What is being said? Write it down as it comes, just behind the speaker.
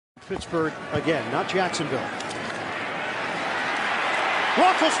Pittsburgh again, not Jacksonville.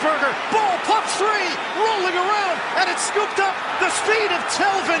 Roethlisberger, ball pops free, rolling around, and it's scooped up. The speed of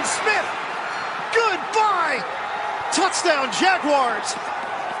Telvin Smith. Goodbye. Touchdown, Jaguars.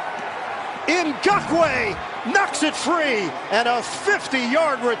 Ngakoue knocks it free, and a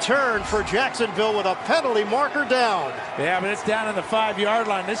 50-yard return for Jacksonville with a penalty marker down. Yeah, but it's down on the 5-yard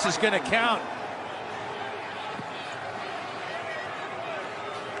line. This is going to count.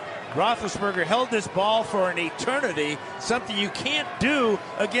 Roethlisberger held this ball for an eternity, something you can't do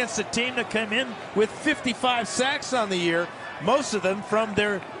against a team that came in with 55 sacks on the year, most of them from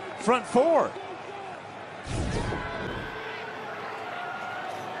their front four.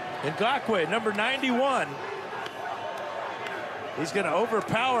 Ngakoue, number 91. He's going to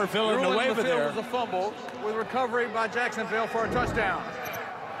overpower Villanueva there. Was a fumble with recovery by Jacksonville for a touchdown.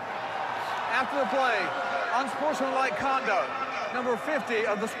 After the play, unsportsmanlike conduct. Number 50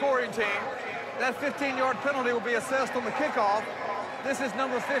 of the scoring team. That 15-yard penalty will be assessed on the kickoff. This is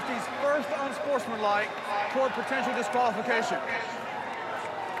number 50's first unsportsmanlike toward potential disqualification.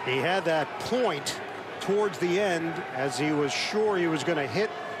 He had that point towards the end as he was sure he was going to hit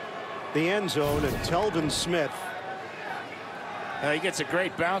the end zone, and Telvin Smith. He gets a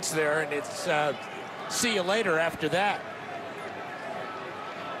great bounce there, and it's see you later after that.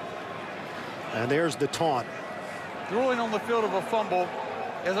 And there's the taunt. The ruling on the field of a fumble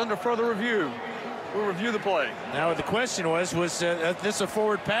is under further review. We'll review the play. Now the question was this a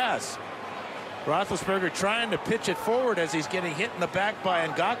forward pass? Roethlisberger trying to pitch it forward as he's getting hit in the back by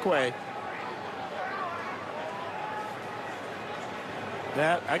Ngakoue.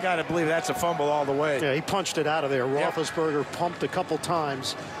 That, I got to believe that's a fumble all the way. Yeah, he punched it out of there. Roethlisberger pumped a couple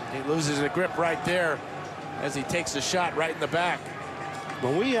times. He loses the grip right there as he takes a shot right in the back.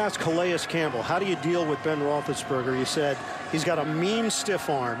 When we asked Calais Campbell, how do you deal with Ben Roethlisberger, he said he's got a mean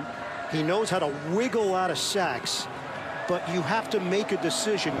stiff arm. He knows how to wiggle out of sacks, but you have to make a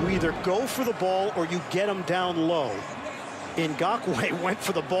decision. You either go for the ball or you get him down low. Ngakoue went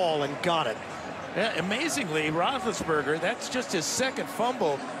for the ball and got it. Yeah, amazingly, Roethlisberger, that's just his second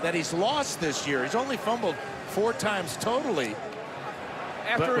fumble that he's lost this year. He's only fumbled 4 times totally.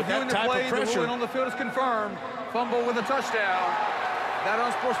 After reviewing the play, the ruling on the field is confirmed. Fumble with a touchdown. That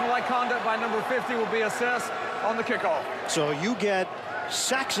unsportsmanlike conduct by number 50 will be assessed on the kickoff. So you get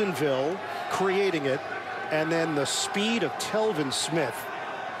Saxonville creating it, and then the speed of Telvin Smith.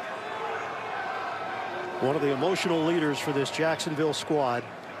 One of the emotional leaders for this Jacksonville squad.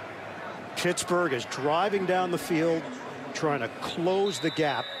 Pittsburgh is driving down the field, trying to close the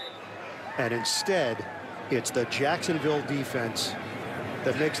gap, and instead, it's the Jacksonville defense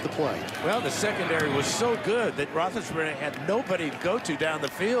that makes the play. Well, the secondary was so good that Roethlisberger had nobody to go to down the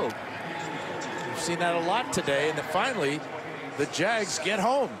field. We've seen that a lot today, and then finally, the Jags get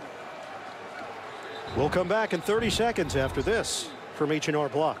home. We'll come back in 30 seconds after this from H&R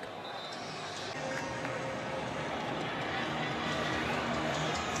Block.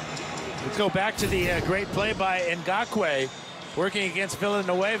 Let's go back to the great play by Ngakoue working against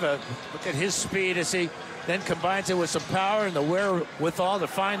Villanueva. Look at his speed as he then combines it with some power and the wherewithal to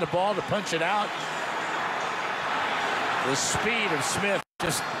find the ball to punch it out. The speed of Smith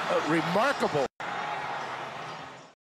just remarkable.